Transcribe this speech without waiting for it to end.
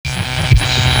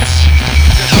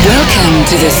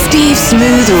Welcome to the Steve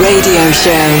Smooth Radio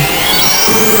Show.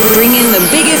 Bringing the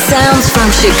biggest sounds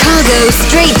from Chicago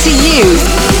straight to you.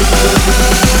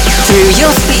 Through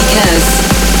your speakers.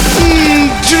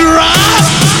 Drop!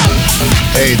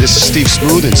 Hey, this is Steve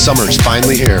Smooth and summer is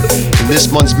finally here. In this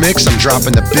month's mix, I'm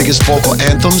dropping the biggest vocal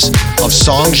anthems of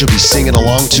songs you'll be singing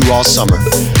along to all summer.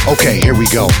 Okay, here we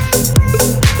go.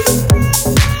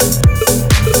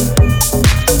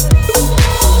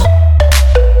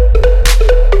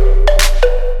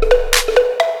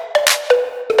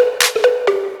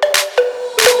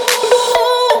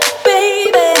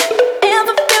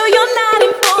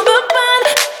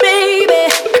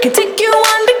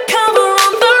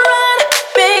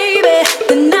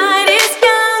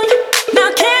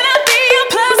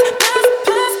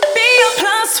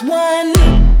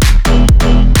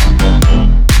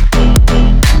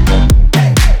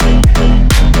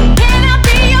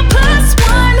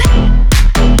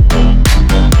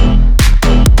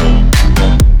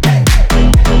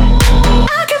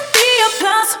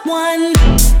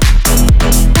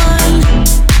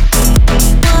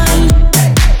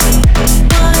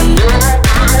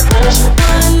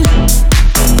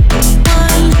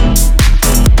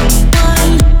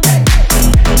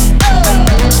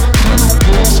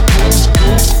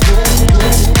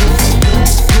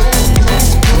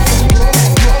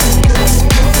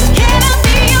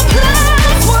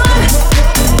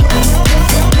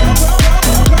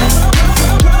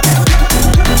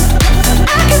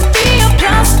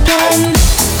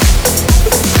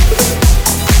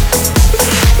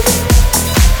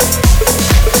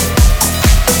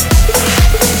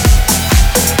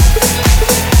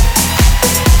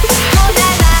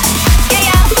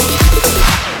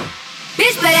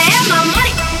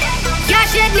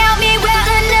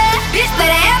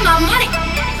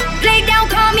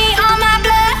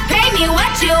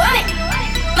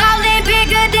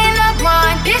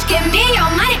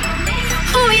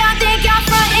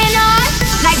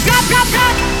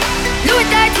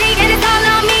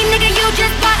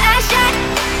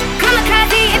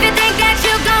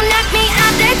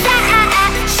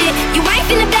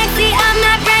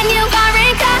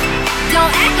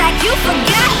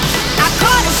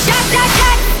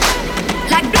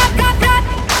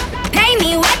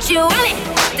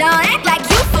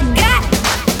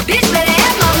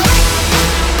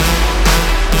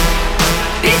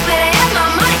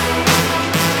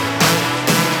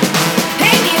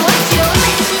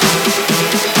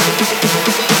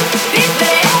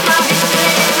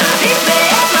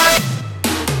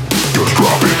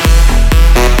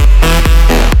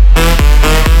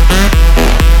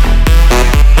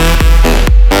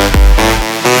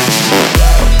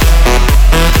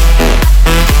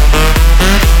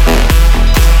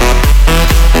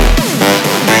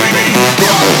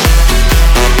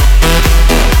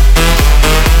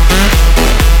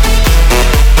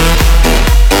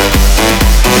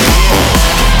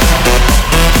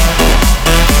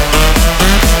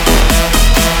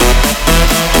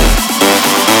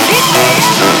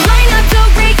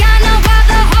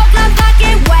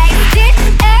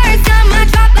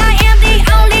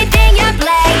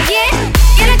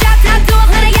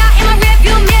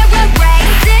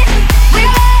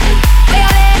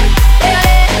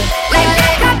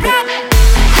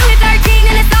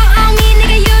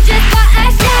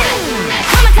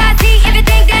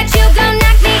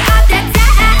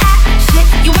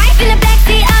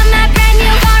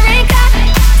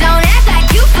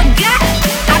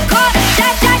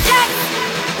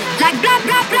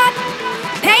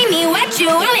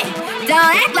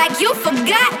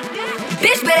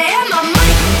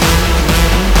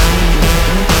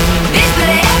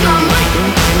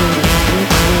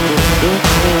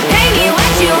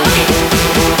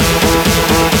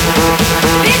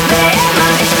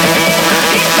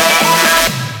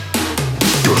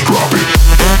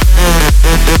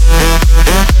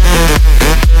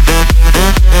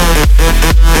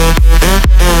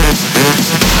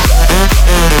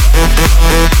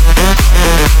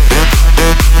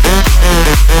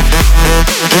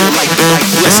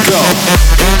 Let's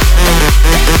go.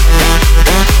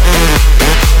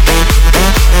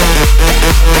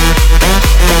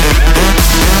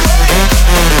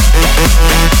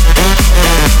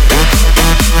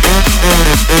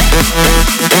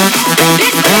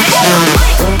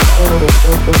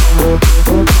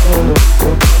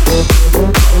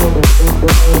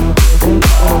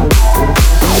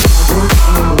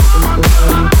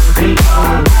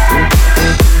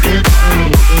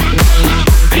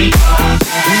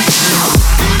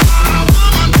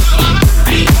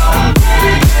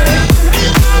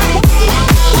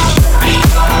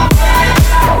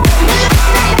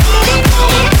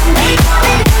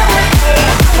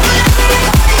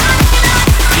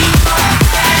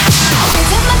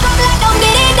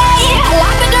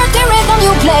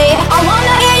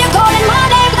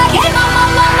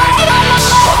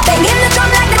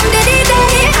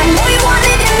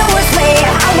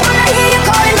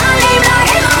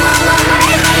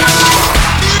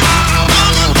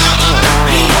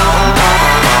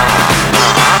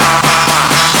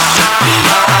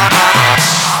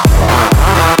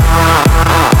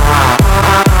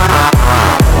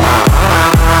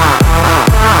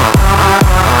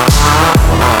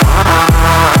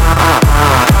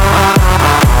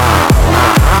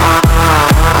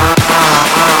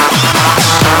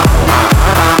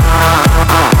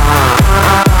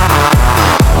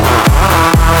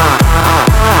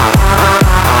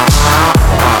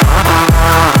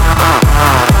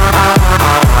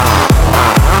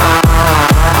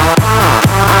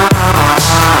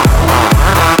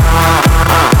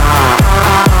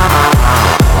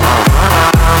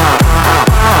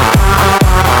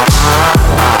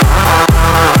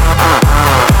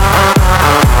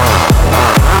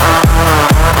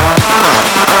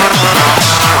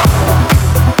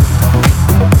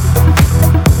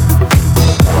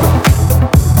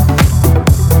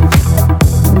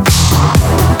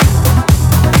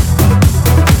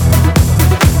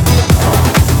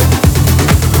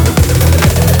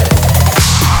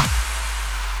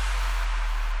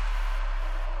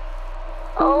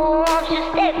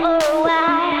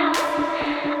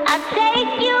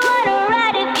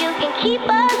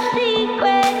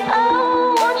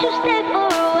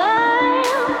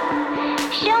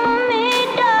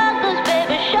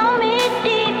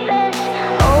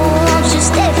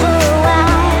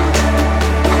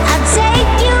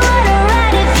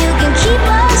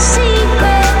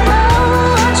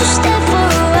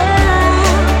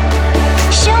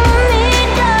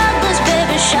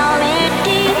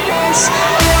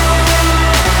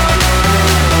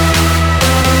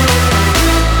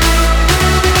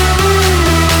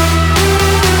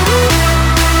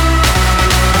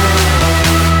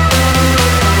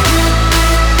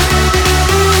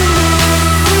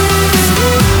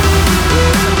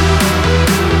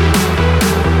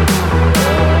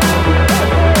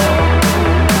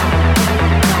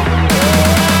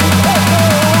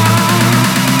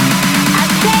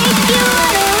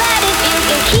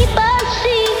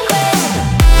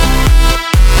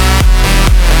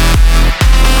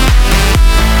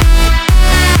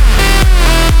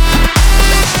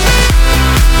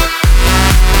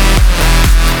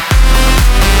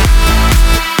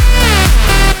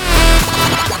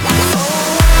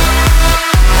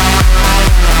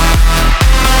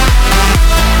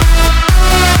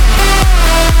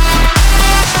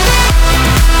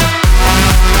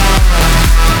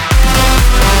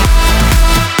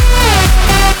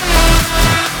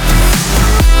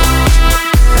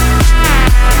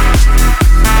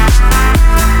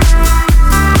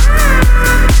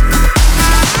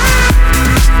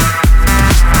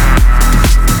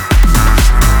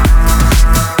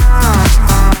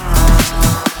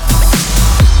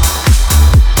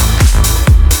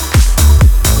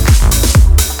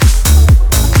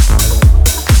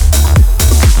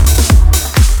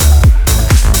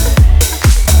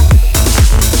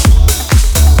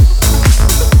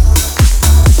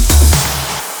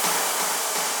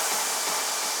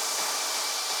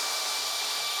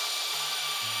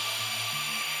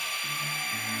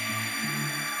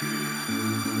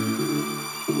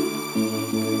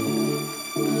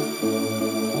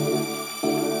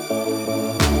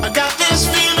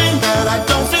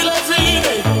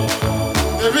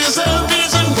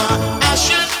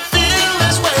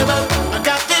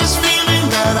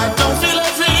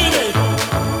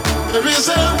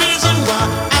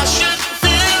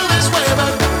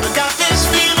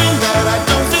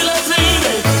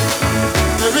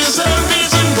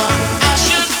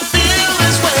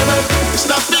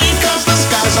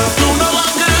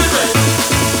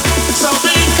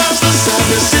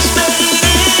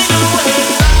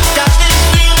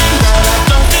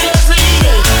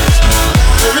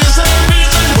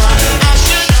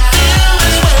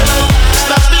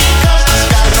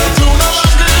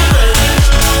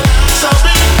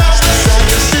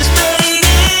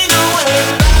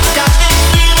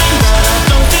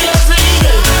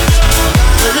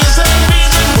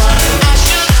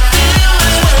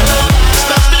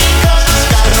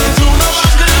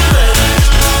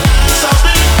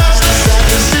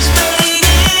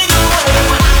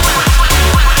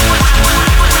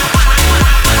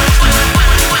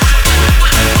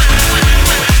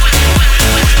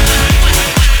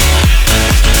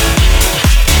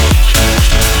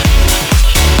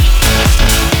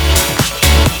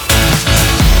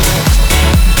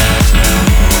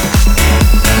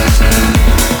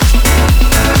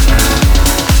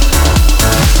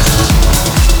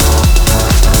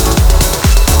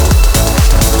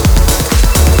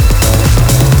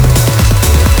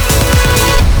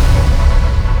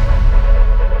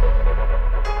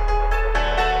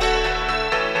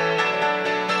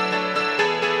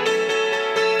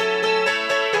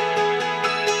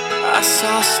 I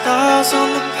saw stars on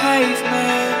the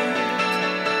pavement,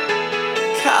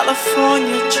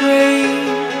 California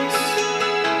dreams.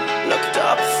 Looked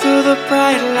up through the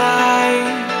bright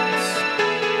lights,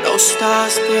 no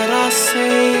stars did I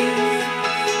see.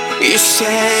 You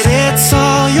said it's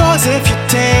all yours if you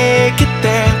take it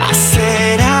there. I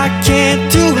said I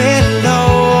can't do it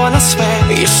alone, I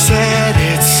swear. You said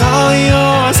it's all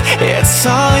yours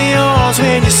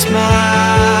when you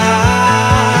smile.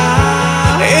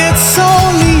 It's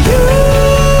only you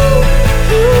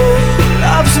who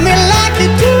loves me like you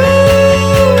do,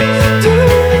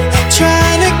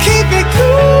 trying to keep it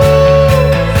cool,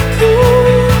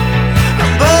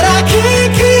 but I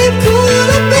can't keep cool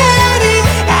about it,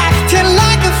 acting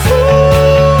like a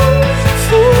fool,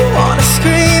 wanna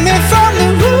scream it from the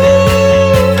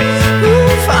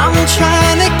roof. I'm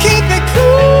trying to keep it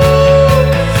cool,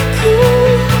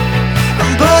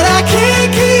 but I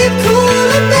can't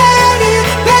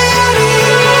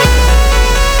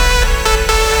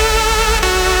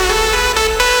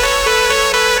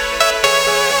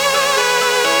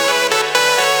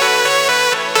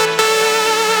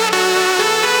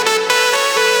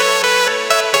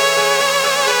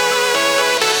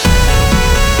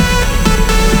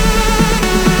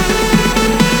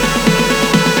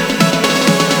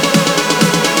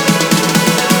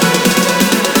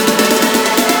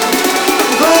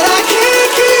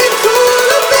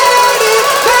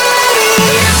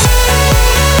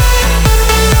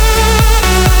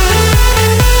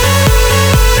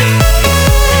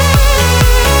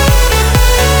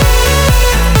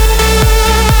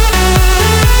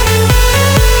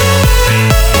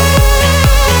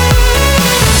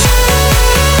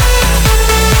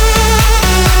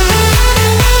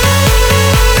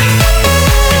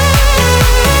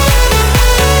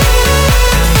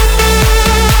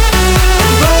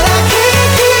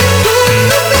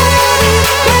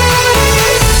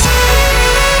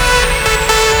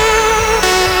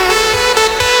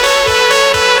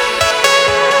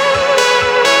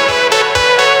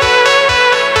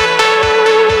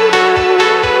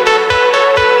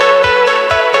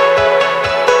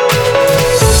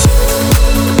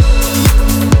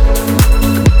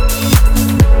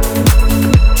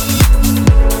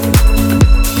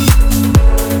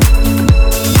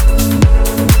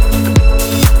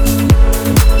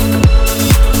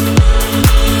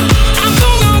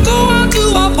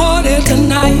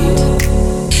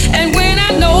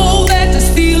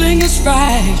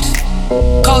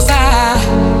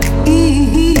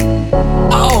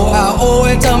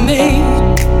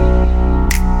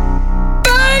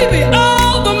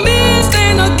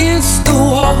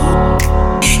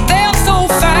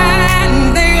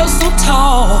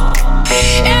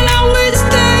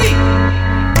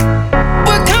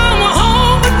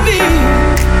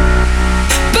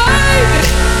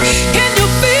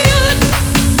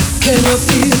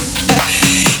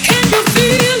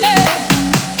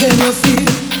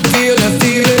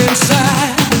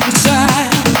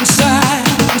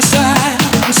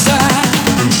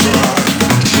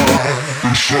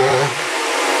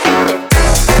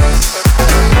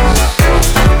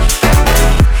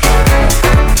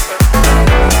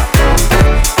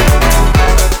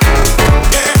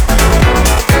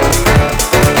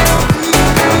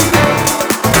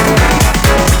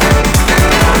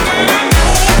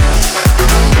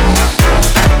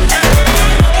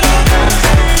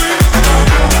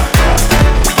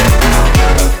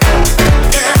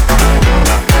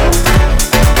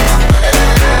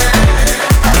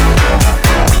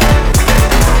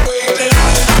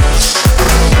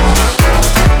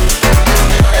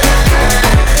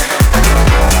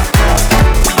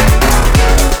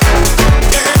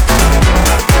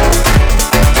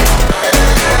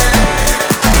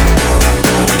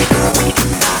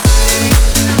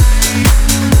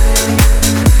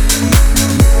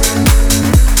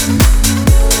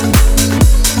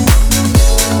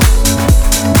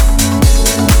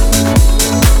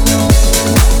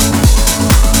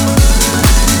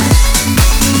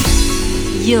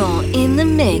You're in the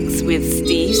mix with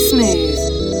Steve Smooth.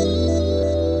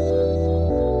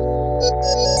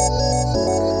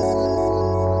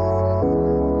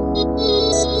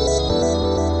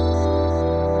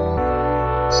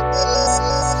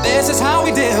 This is how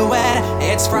we do it.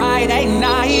 It's Friday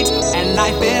night and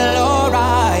I feel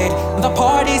alright. The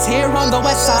party's here on the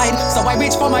west side, so I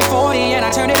reach for my 40 and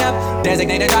I turn it up.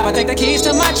 Designated driver, take the keys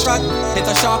to my truck. Hit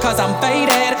the shore cause I'm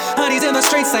faded. Honey's in the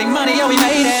streets, say money, oh we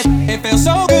made it. It feels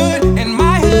so good in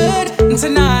my hood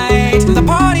tonight. The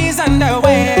party's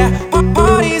underway,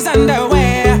 party's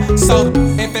underway. So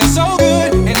it feels so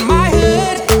good in my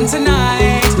hood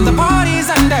tonight. The party's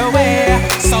underway.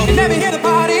 So you never hear the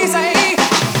party say.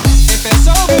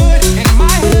 So good in my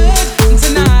hood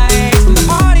tonight. The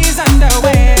party's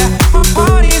underway.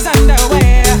 Party's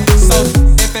underway. So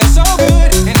it feels so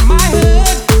good in my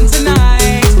hood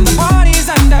tonight. The party's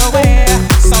underway.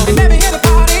 So you never hear the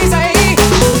party say.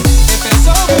 It feels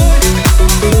so good.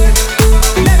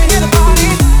 You never hear the party.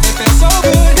 It feels so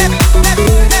good.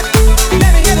 You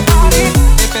never hear the party.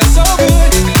 It feels so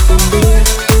good.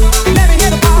 You never hear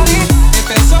the party. It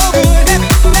feels so good.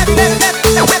 You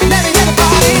never hear the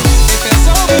party.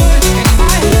 So good in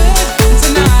my hood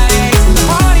tonight. The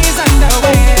party's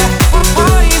underway.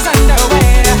 Party's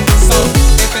underway. So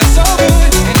it feels so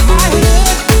good in my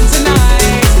hood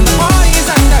tonight. The party's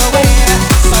underway.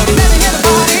 So you never hear the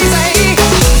party say.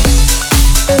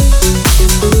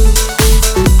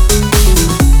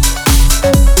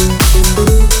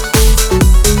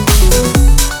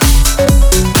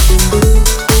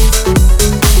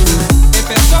 It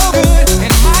feels so good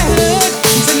in my hood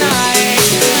tonight.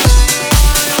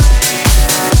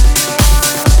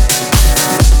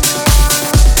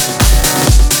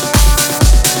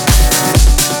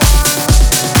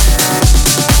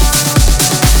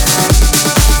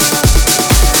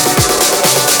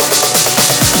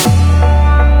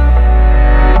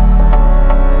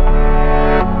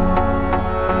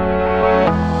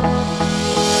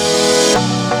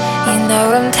 You know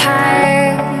I'm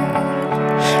tired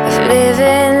of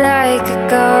living like a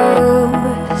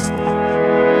ghost.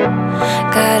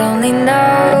 God only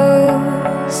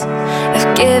knows I've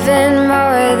given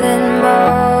more than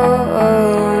most.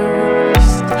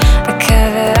 I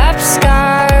cover up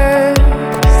scars,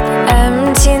 the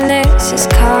emptiness is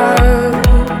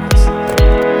close.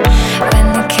 When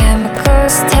the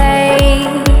chemicals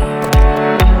take,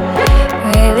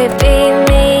 will it be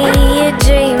me, a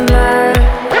dreamer?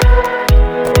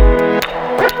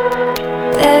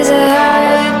 There's a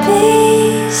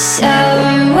heartbeat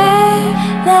somewhere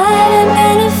that I'm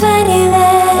gonna find you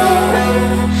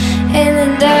there in the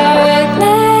darkness.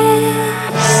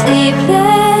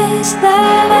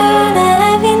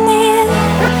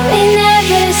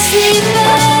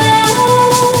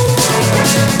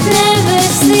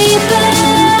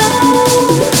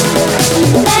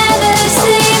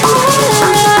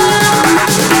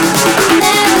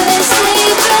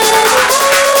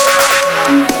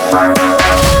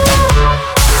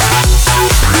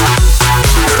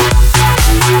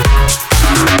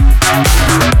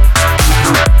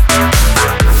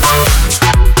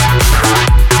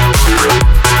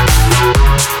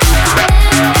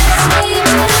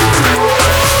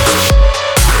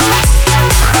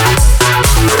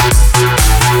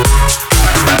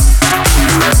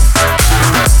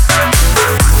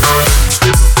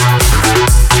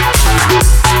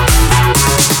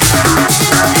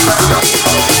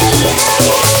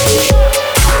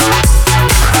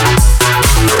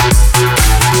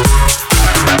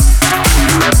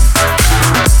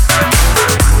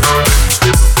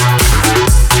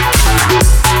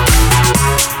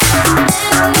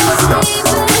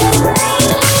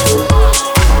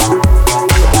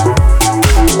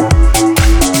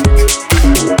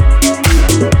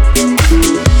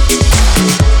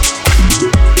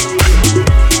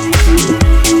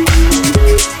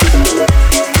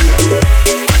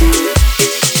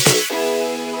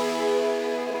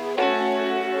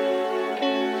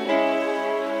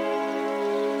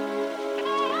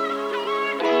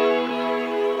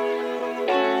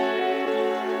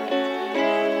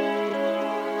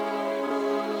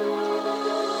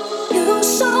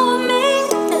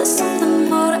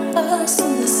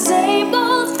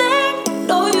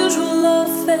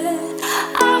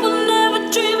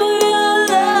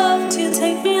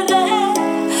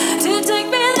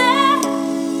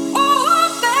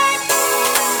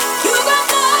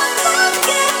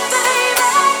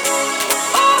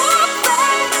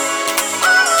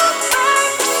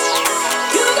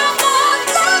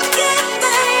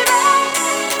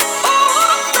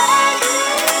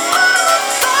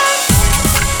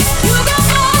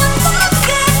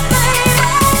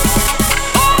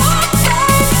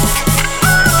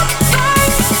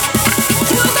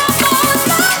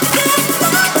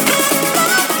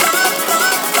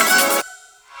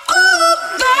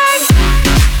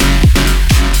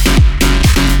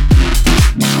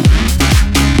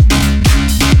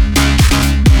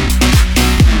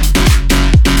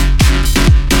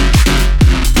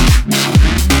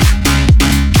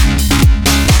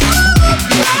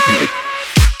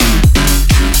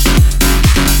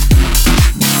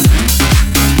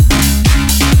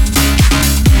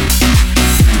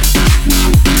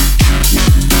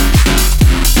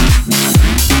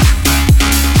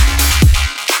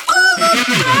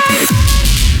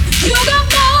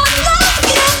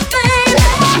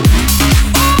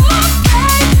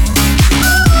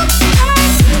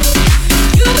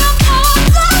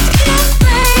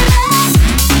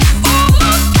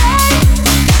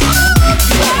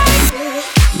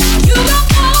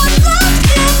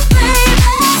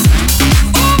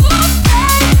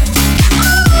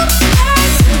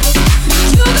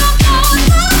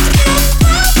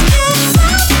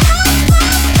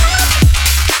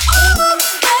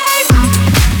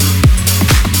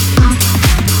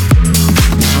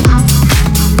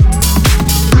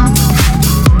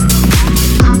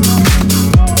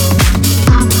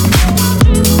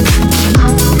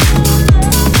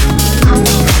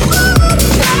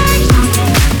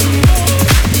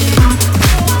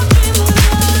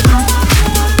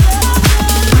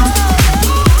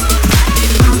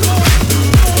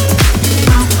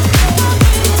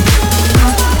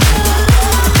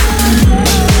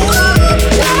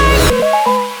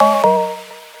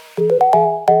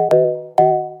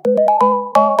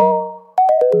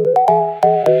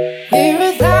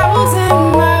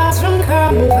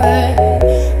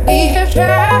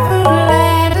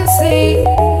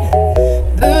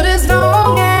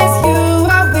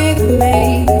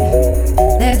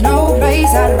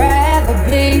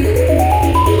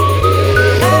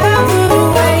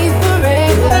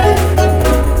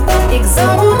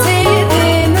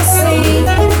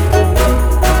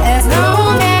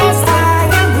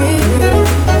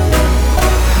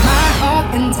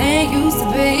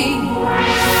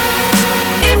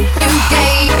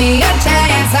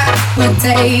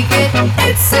 take it.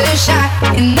 It's a shot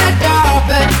in the dark,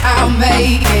 but I'll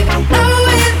make it. No,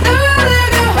 with the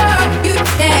look of hope, you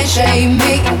can't shame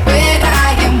me. When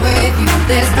I am with you,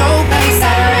 there's no place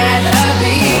I'd rather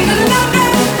be. No, no, no,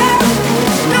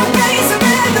 no place I'd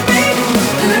rather be.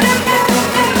 No, no, no,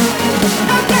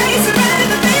 no place I'd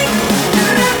rather be. No,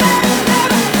 no, no,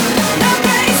 no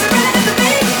place I'd rather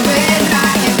be. When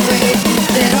I am with you,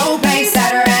 there's no place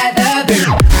I'd rather be.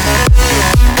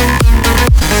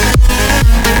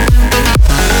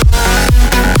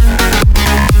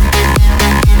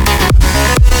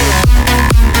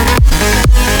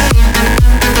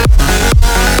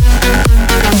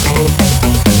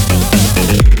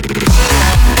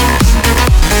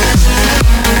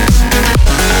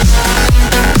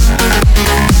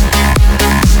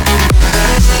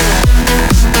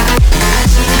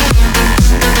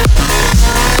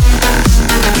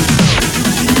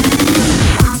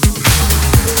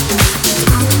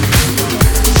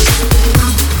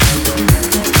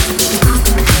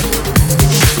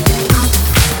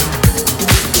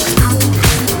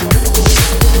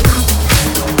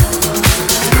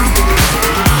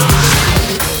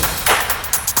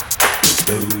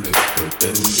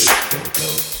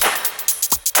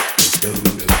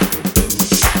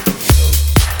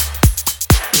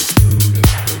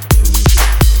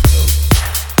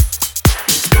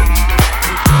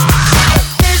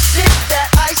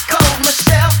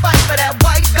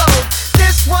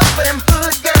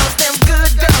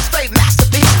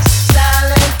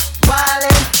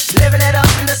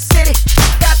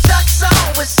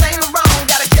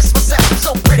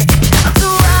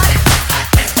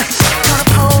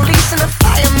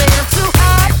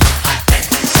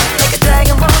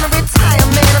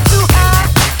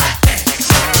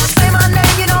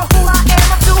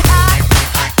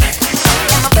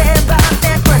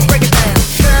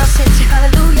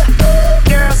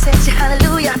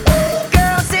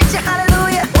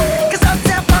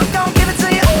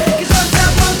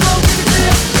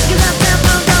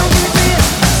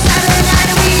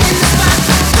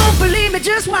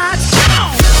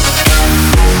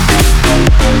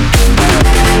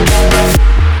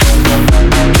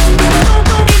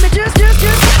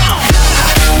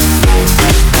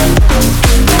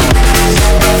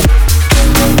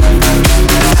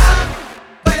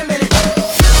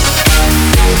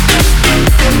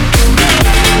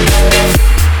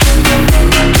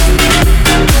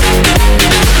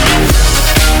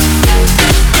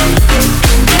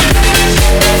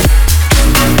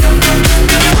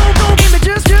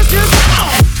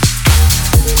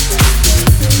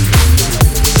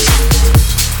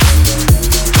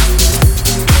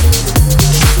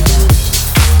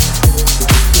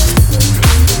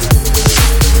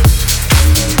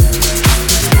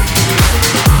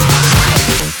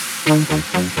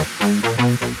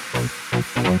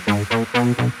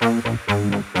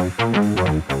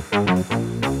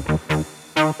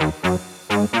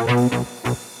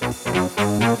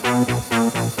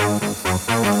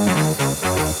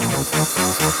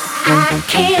 I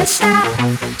can't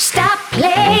stop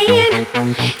playing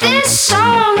this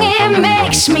song, it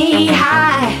makes me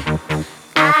high.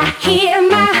 I hear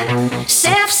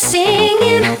myself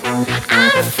singing,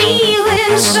 I'm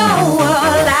feeling so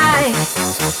alive.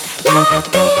 Let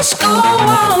this go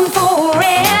on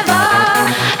forever,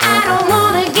 I don't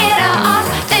wanna get off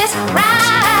this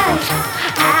ride.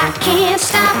 I can't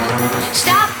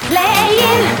stop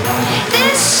playing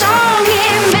this song,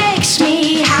 it makes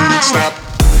me high. Stop.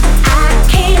 I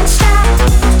can't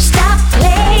stop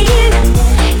playing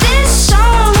this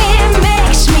song, it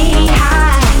makes me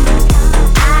high.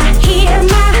 I hear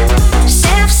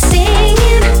myself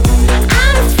singing,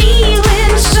 I'm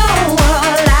feeling so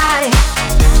alive.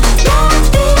 Let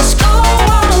this go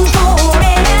on forever.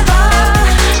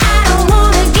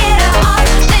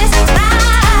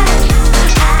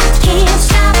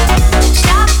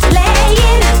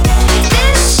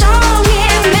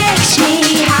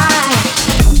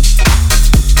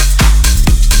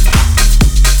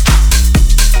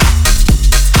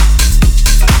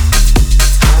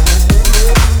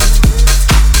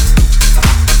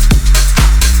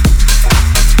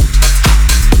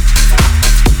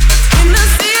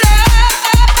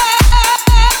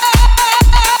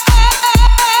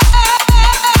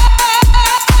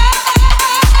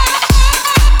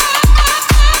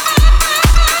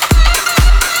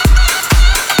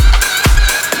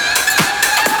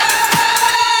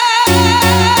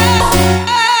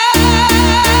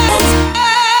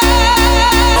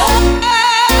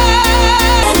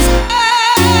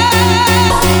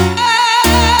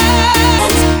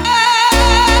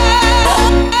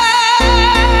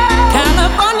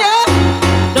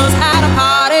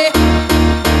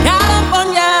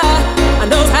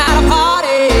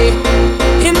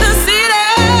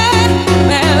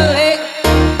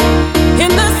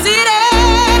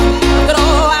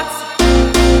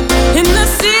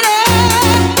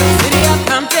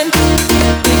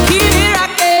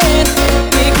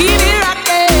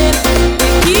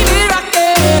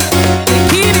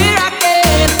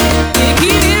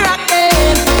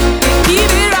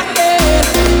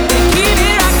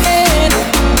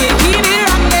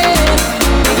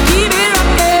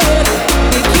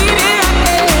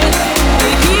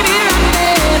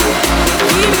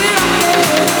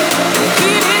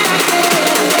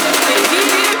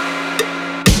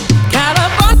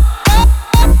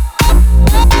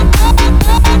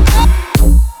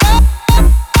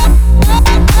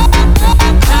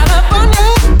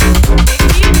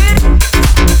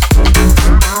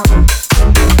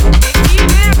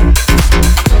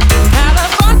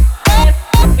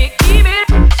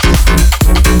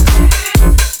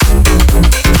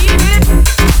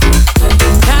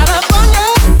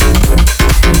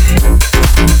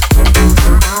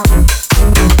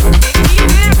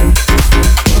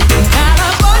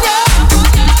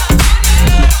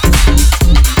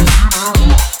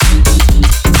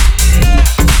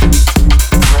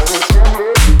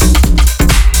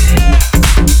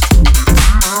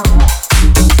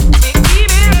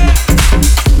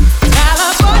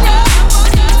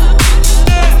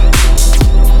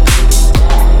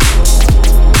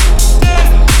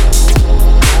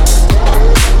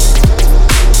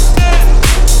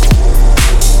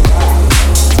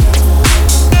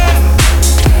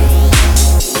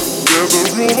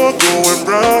 rumor going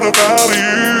round about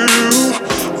you.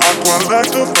 I'd quite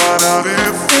like to find out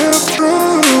if it's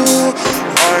true.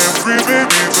 I am free,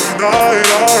 baby, tonight,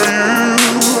 are you?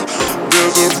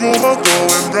 There's a rumor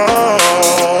going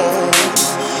round.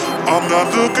 I'm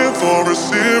not looking for a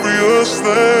serious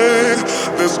thing.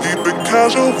 Let's keep it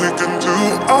casual, we can do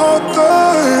our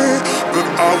thing. But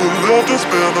I would love to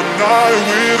spend the night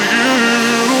with you.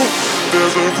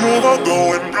 There's a rumor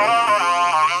going round.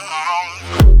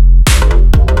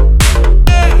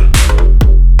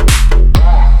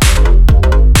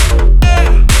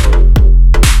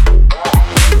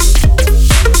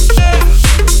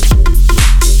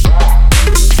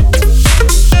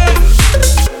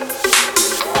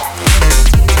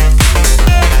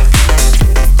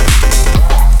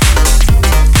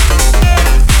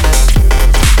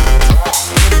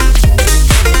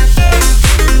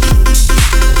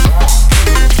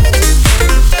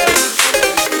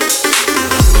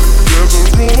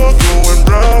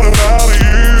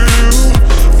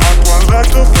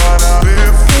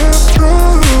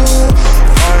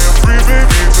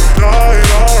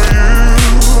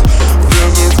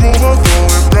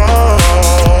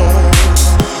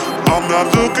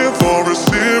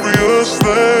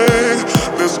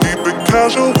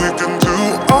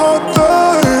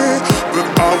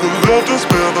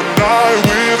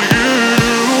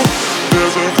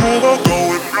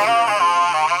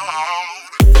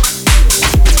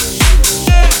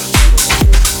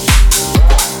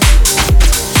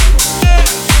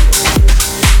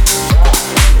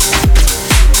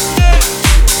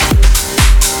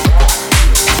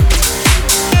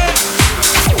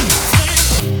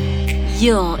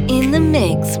 You're in the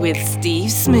mix with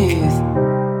Steve Smooth.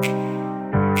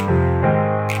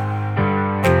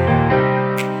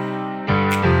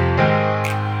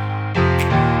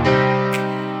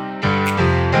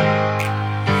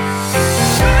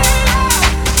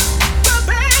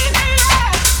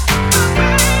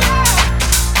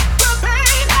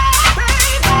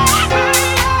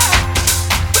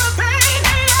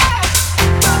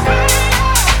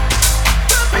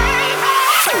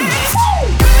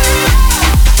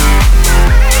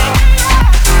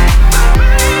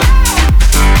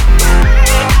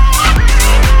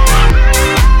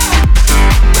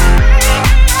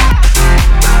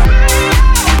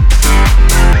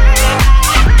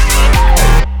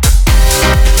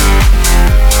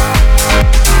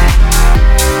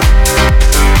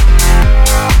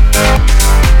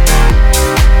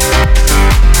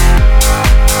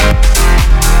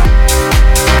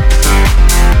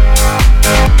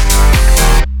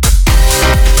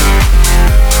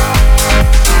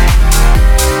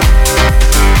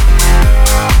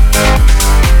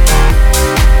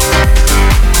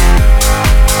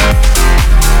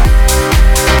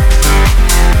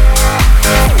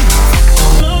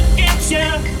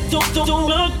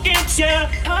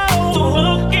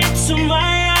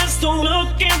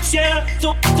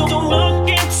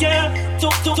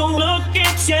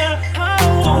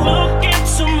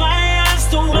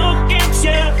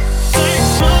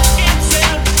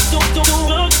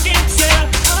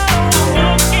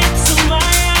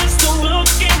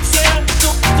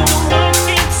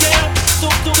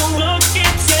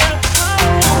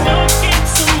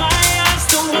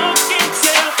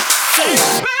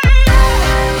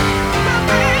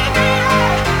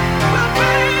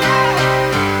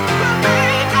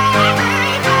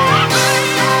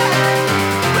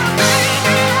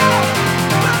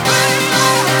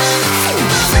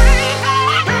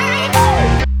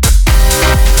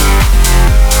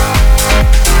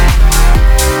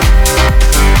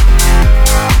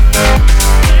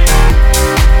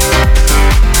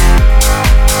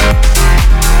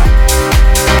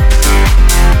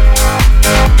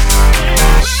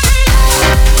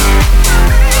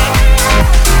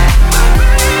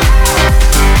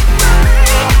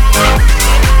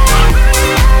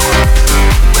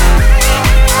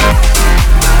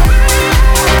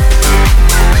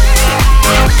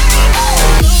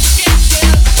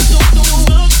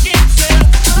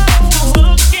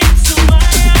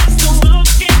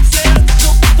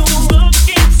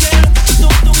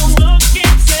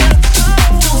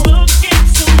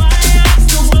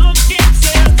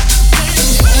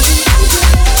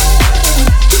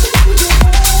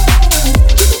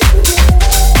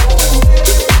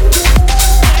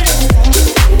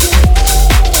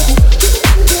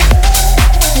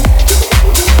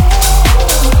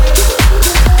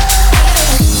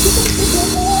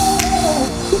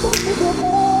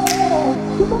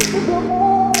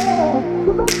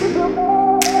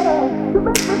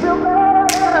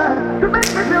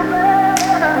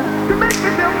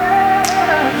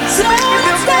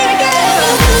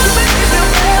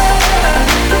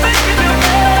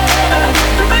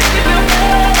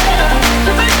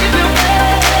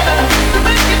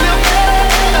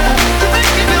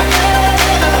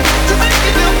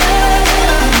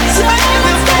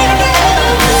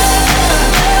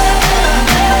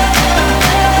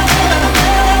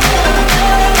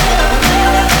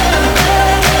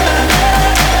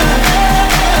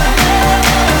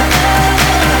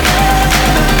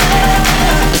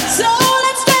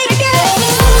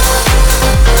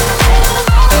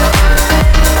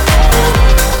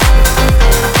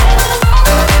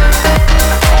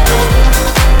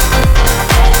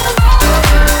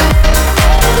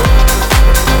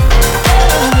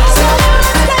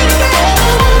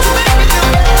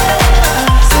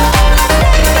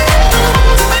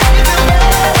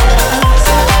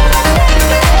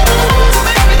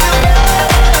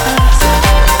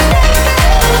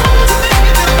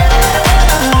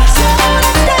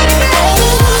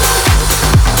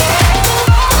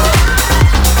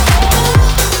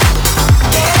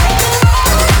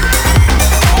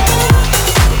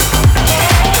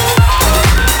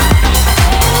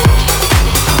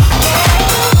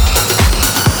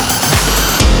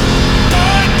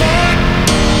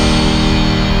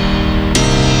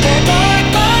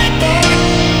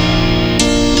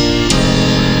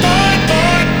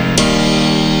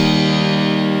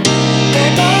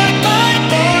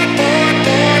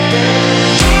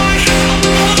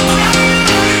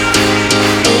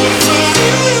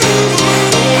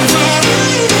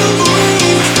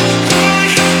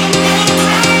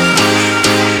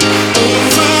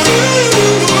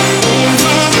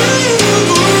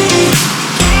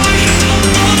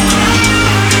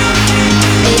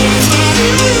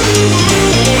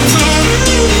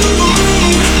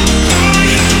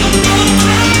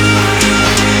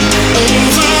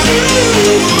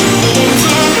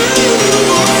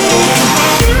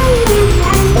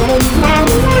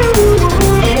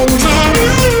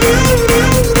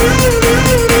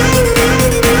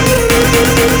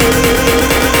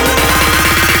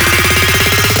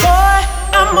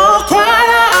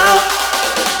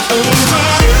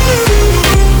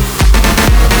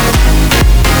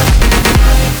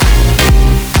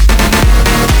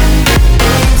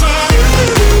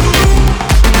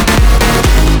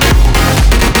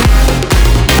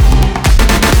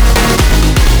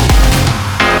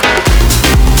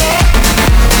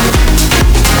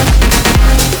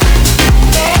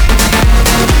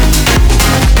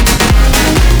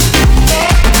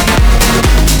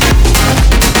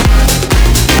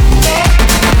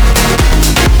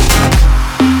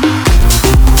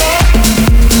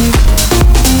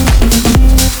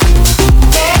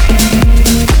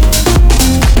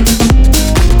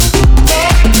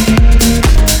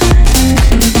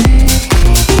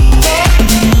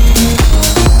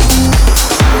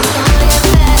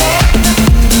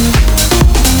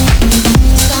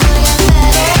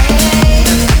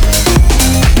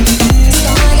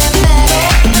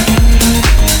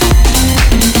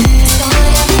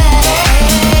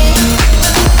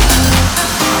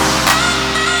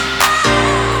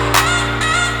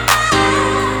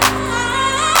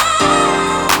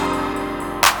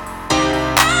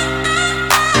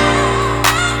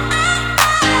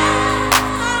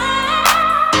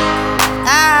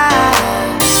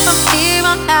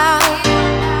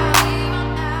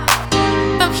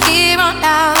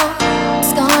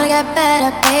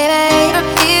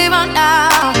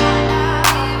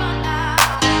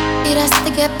 has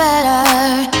to get better.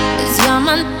 Cause you're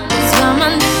my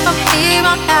from here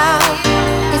on out.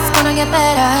 It's gonna get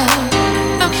better.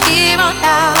 From here on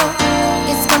out.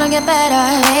 It's gonna get better,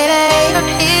 baby. From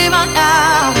here on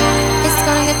out. It's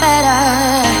gonna get better.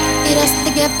 It has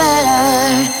to get better.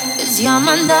 Cause you're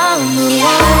my number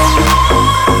one.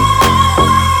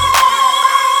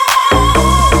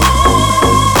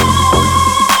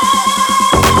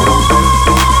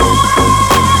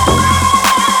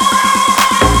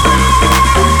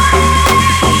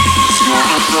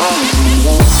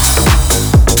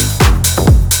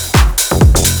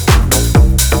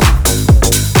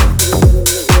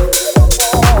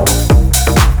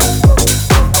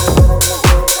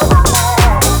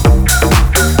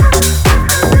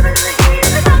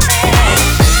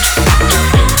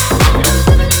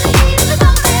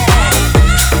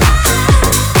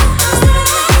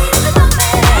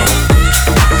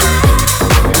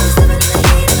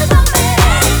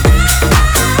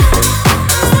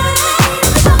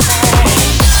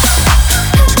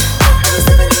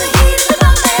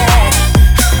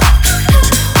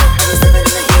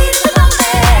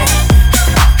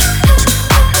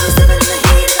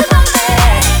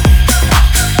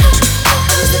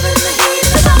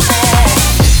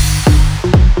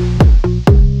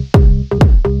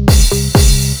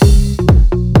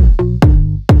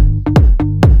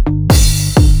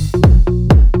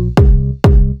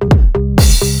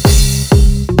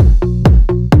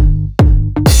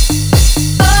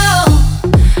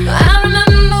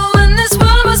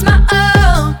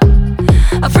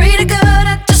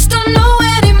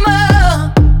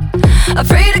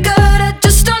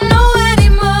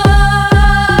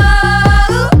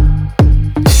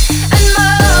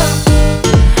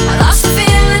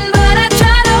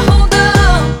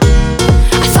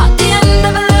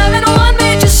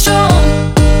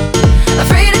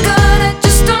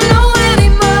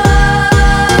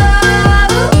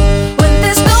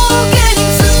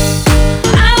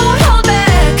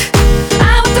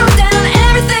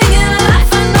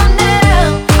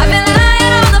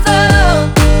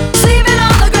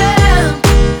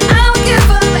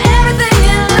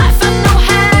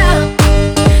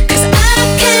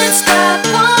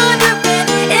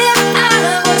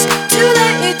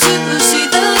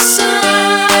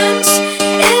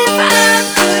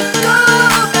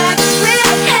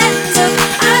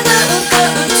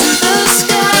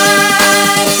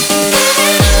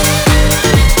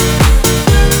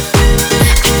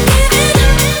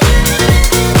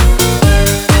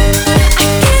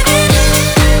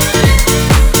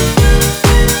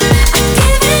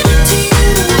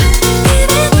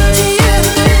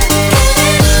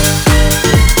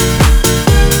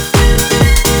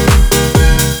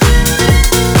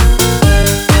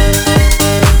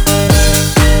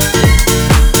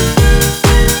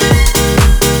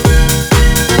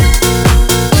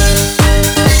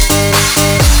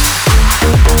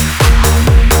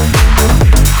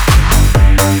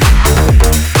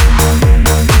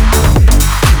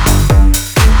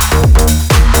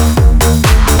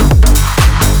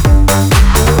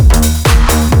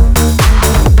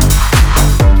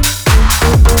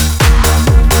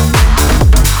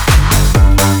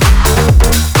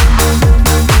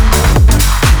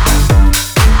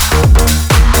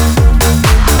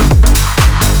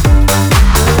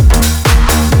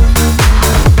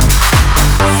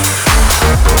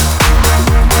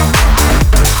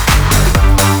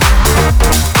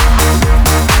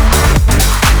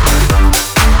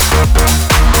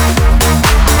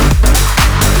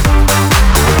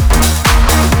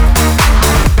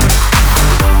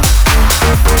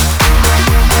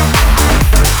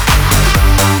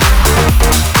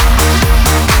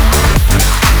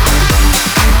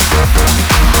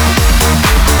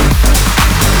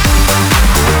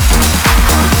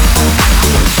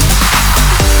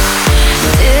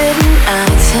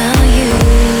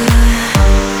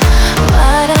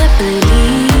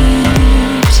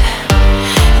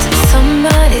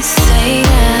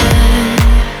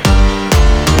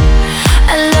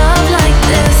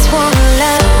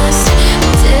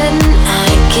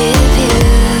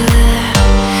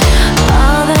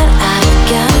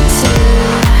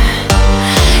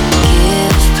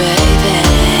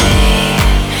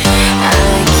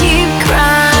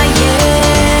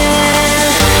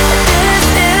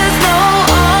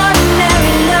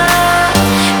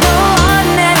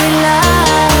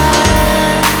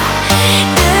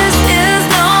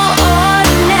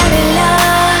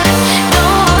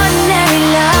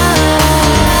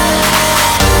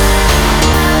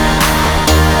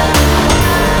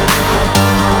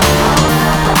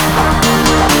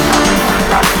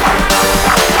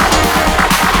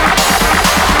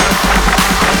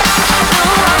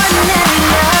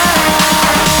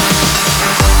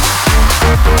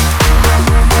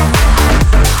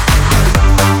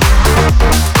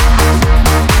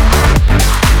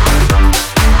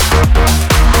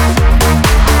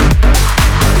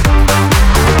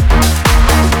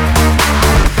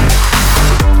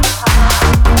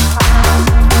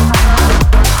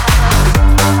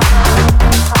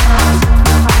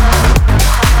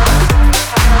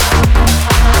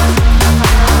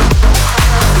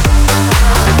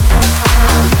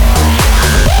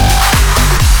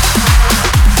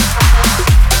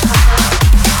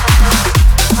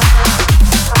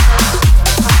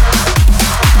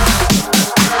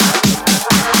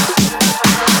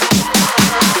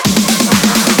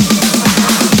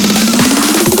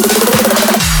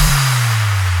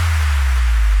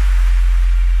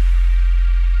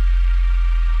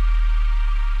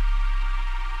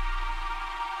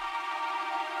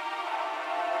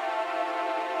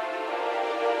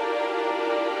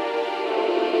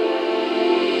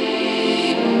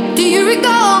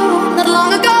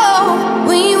 long ago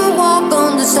when you would walk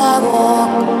on the sidewalk.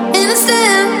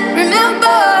 Innocent,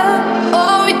 remember,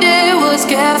 all we did was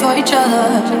care for each other.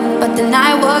 But the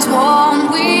night was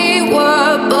warm, we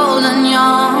were bold and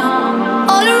young.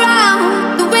 All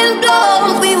around, the wind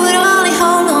blows, we would only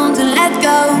hold on to let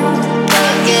go.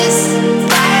 Like it's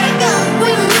fire gun,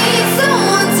 we need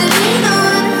someone to lean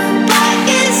on. Like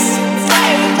it's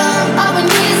fire gun, all we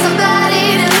need is somebody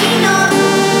to lean on.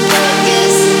 Like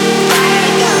it's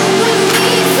fire gun, we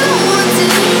need someone to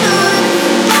lean on.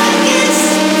 Like it's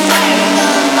fire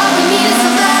gun, all we need is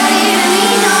somebody to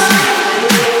lean on.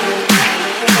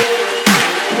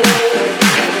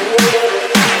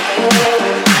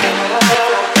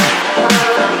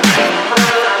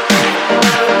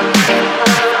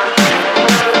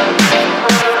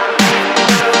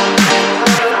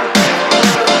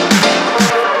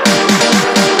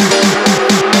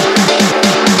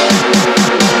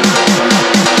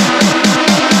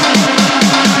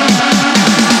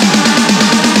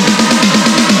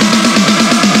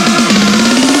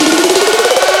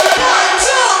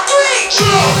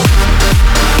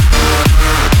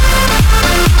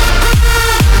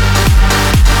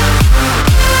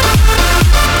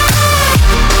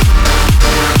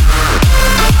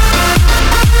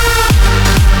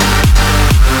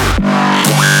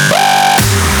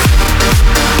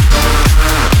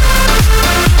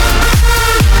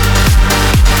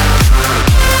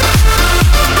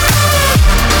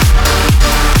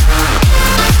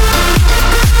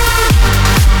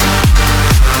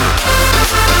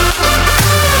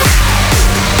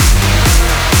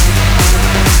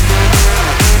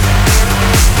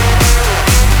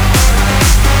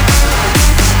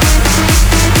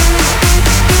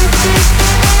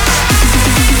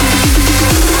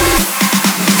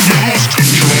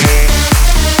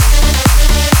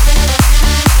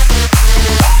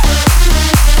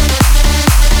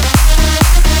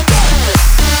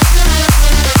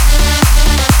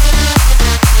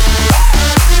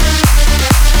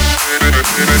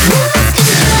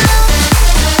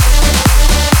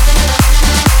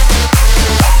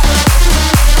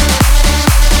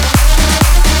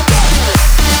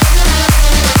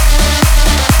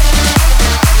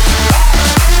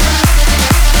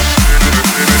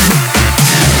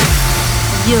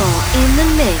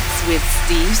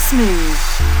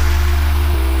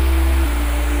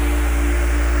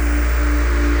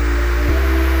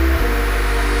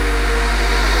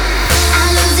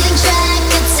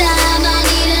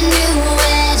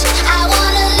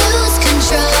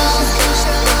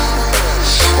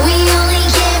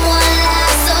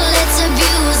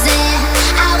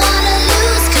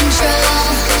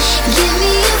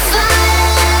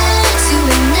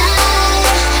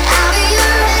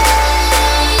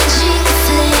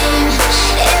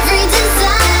 Every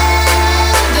desire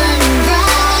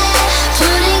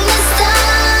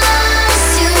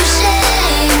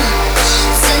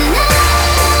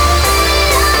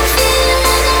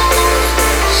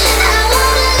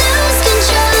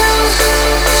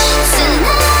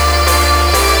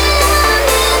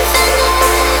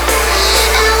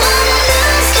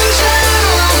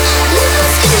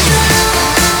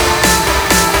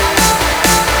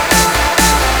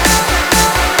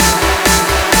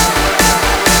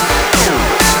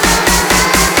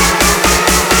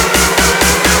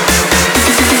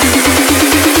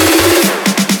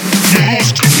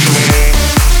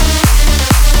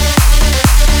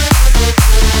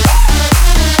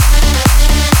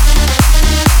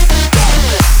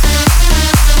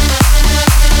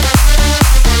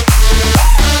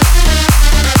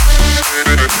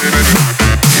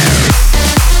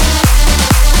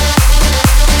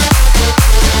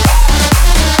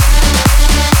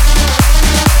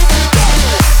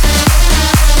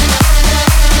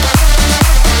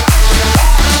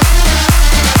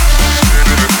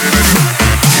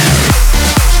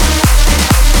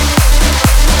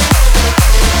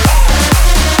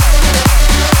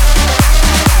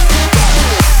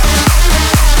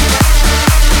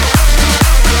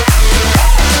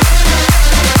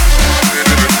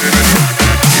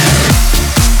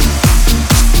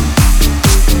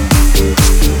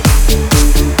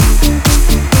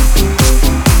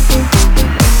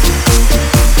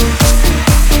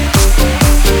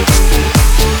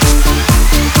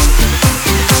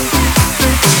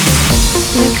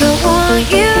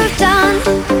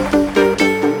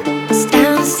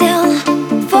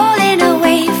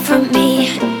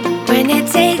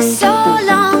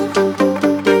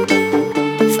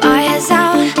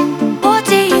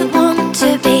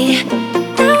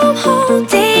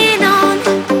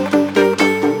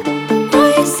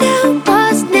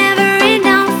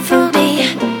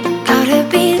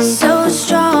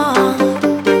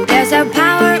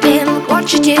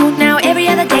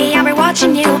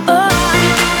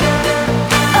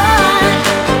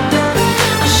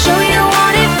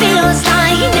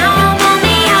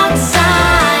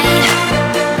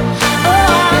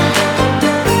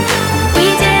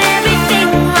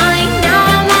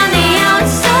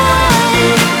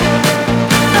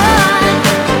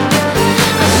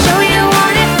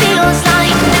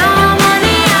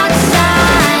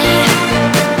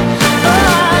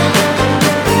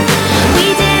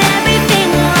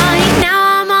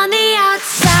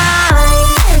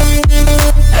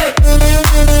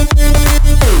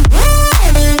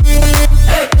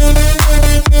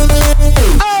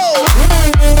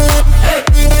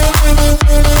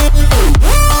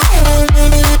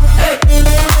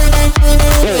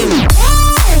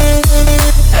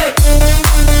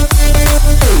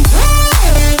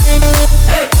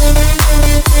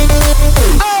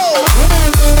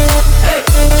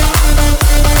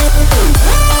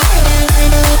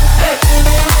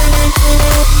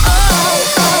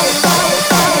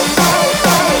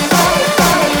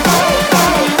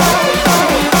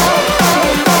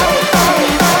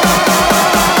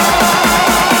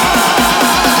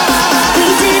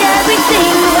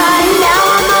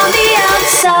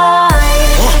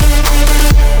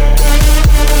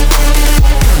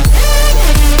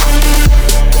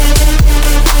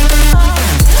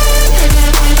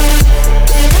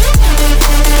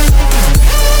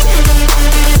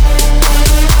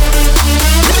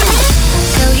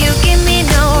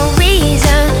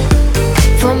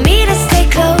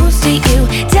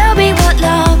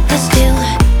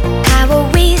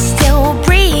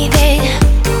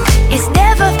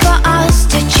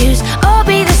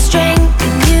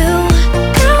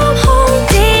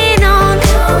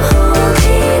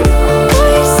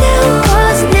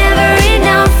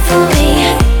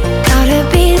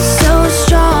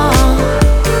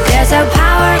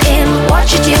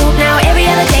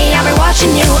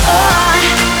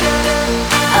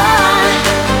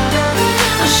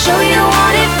show you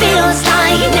what it feels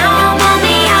like. Now I'm on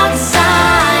the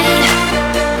outside.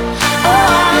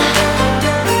 Oh,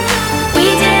 we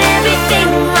did everything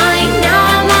right. Now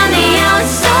I'm on the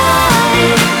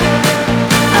outside.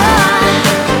 Oh,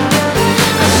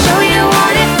 I'll show you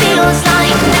what it feels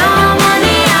like. Now I'm on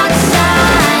the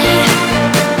outside.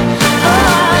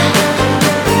 Oh,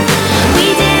 we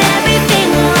did everything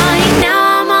right.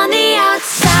 Now I'm on the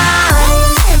outside.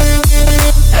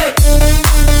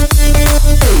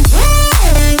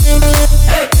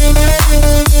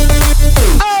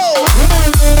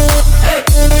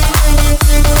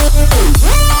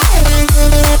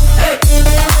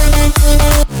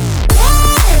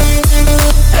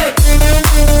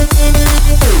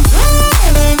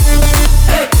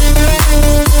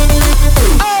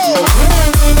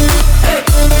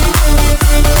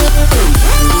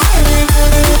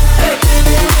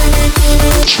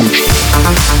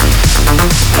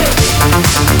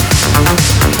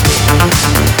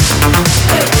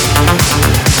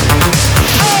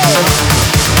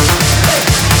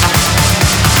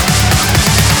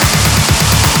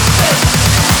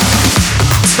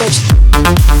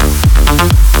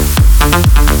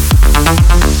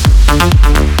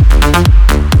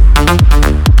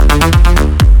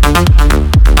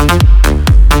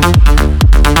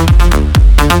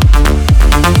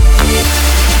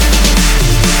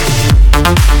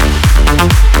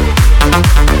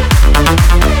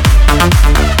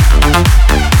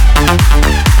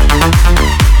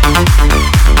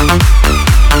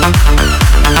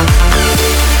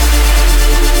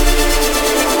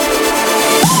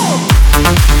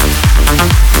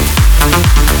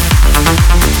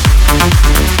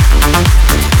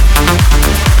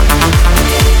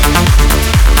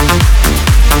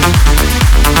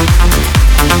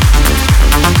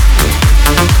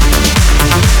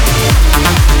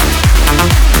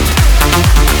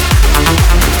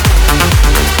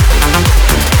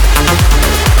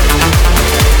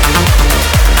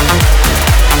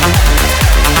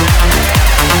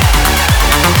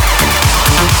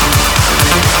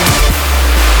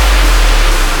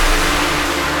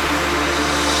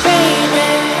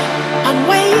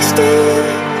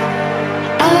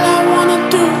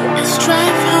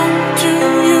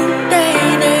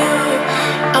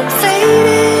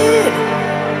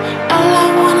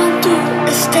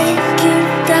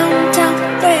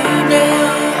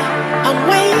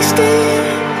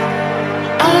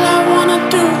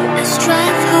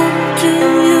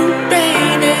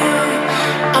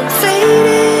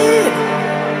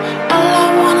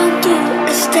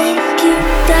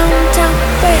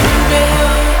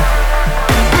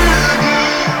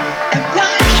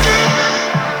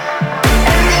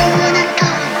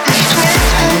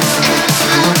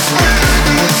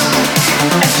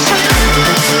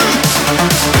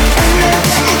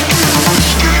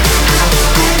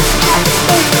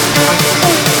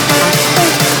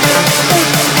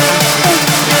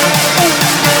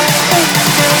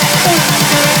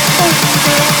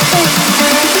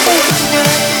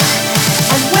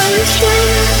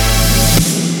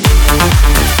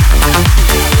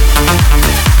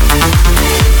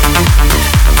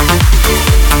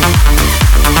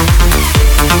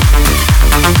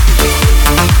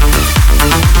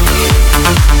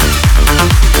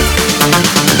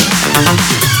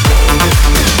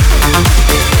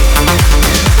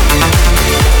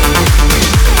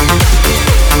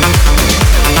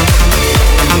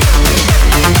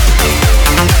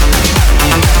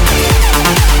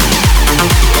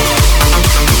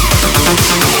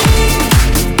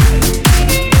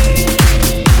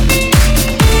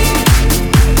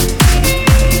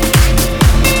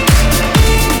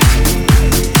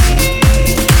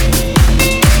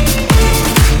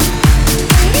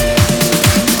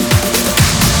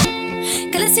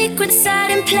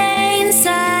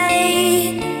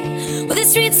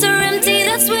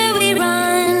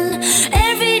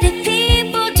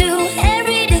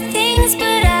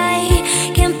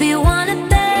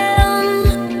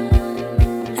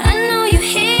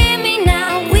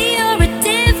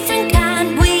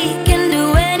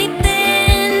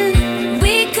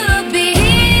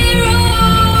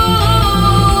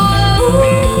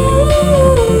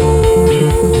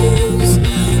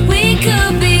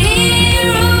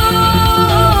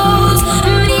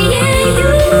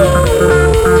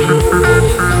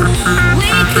 We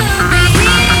could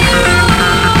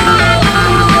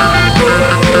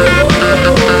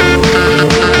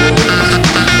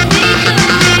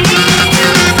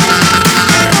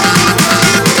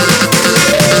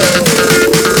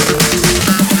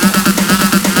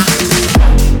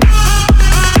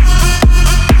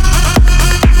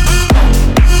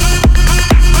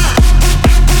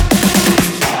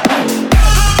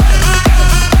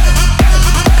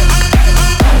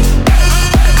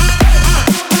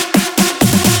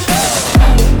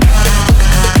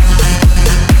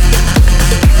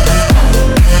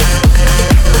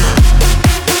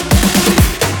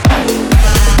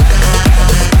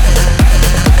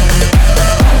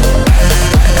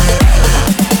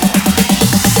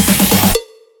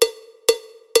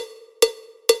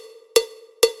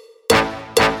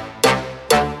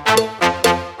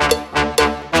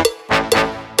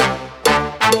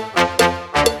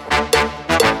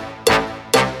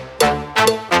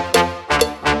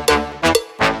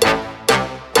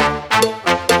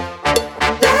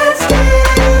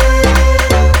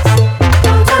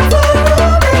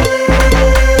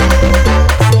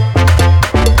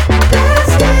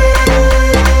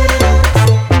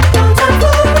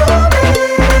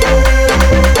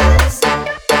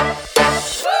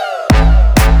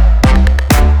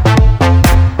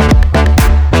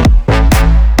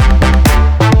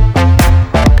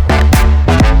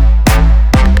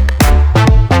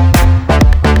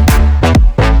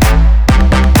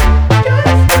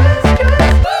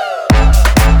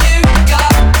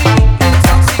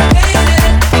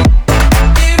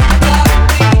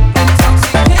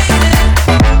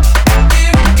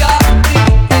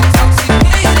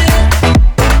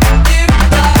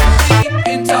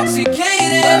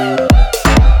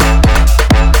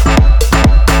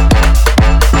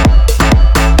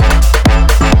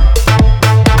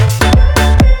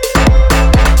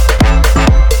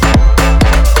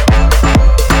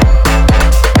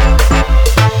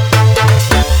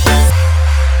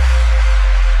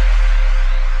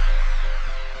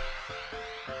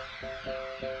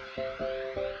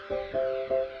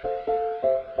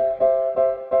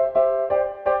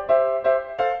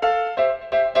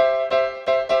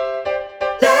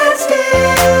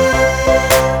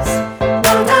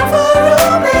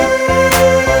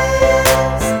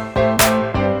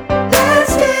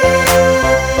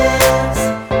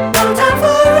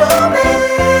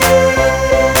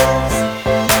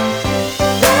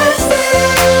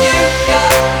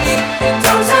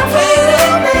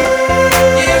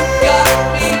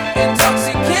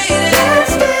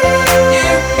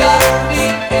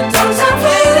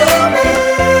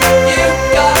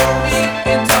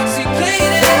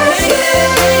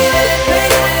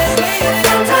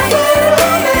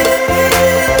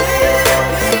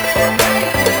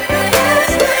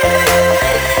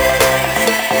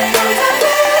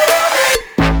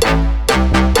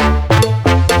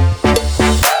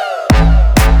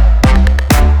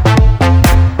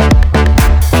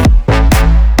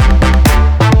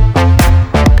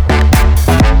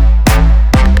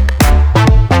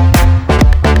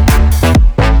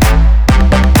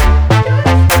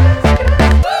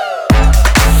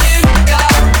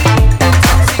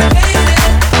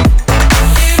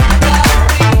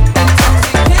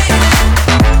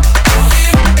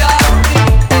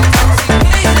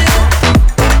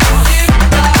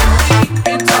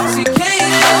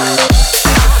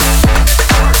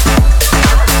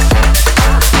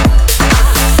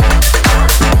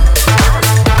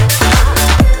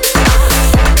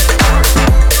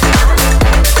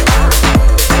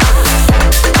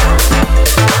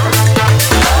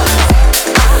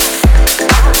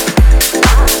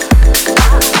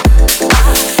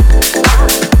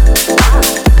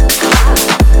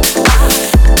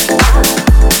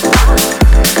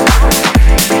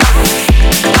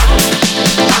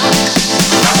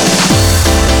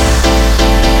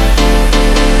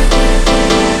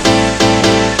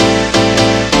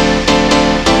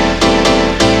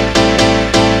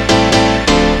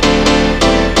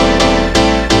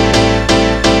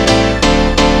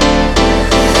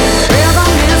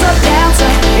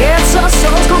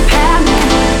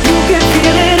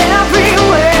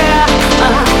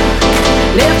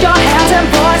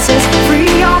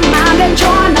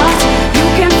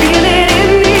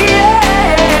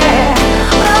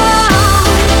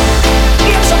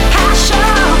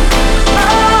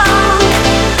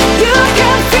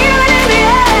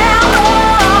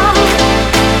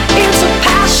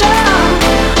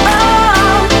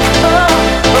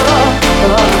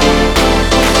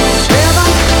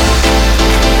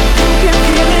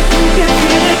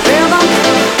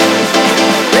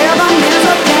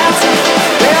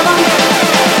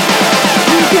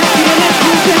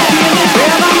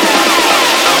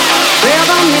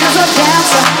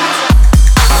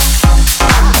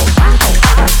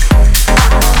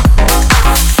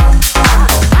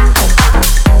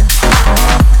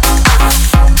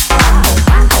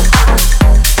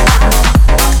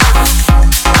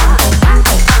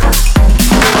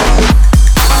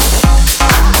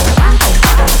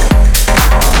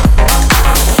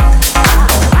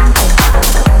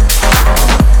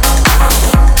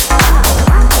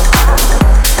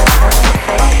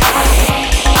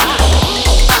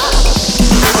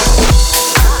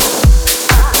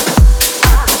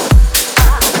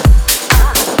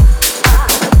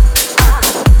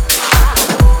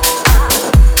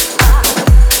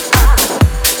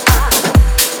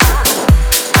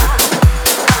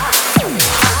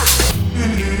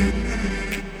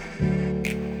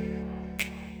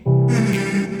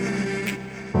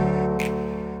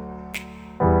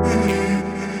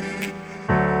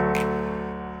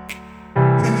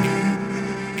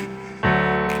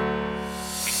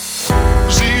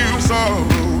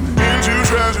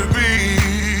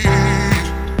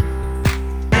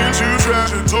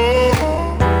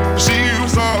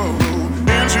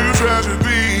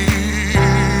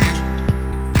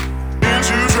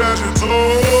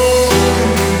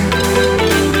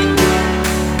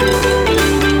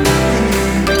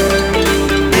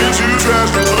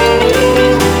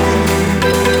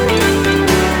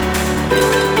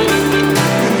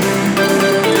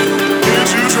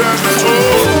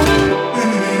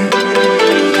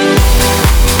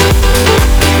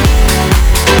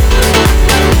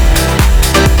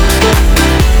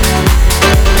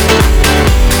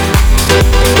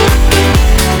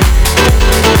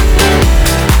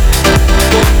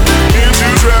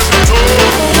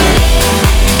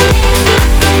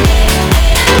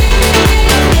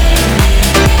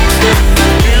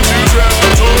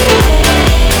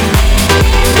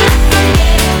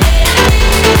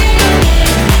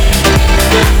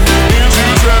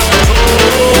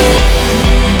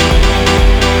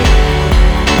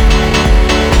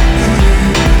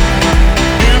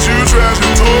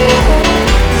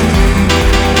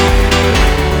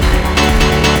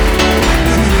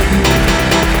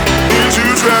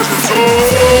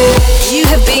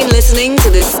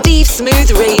Steve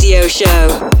Smooth Radio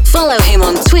Show. Follow him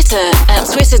on Twitter at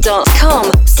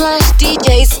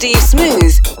twitter.com/DJ Steve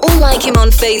Smooth, or like him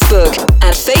on Facebook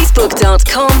at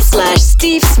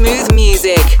facebook.com/Steve Smooth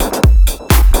Music.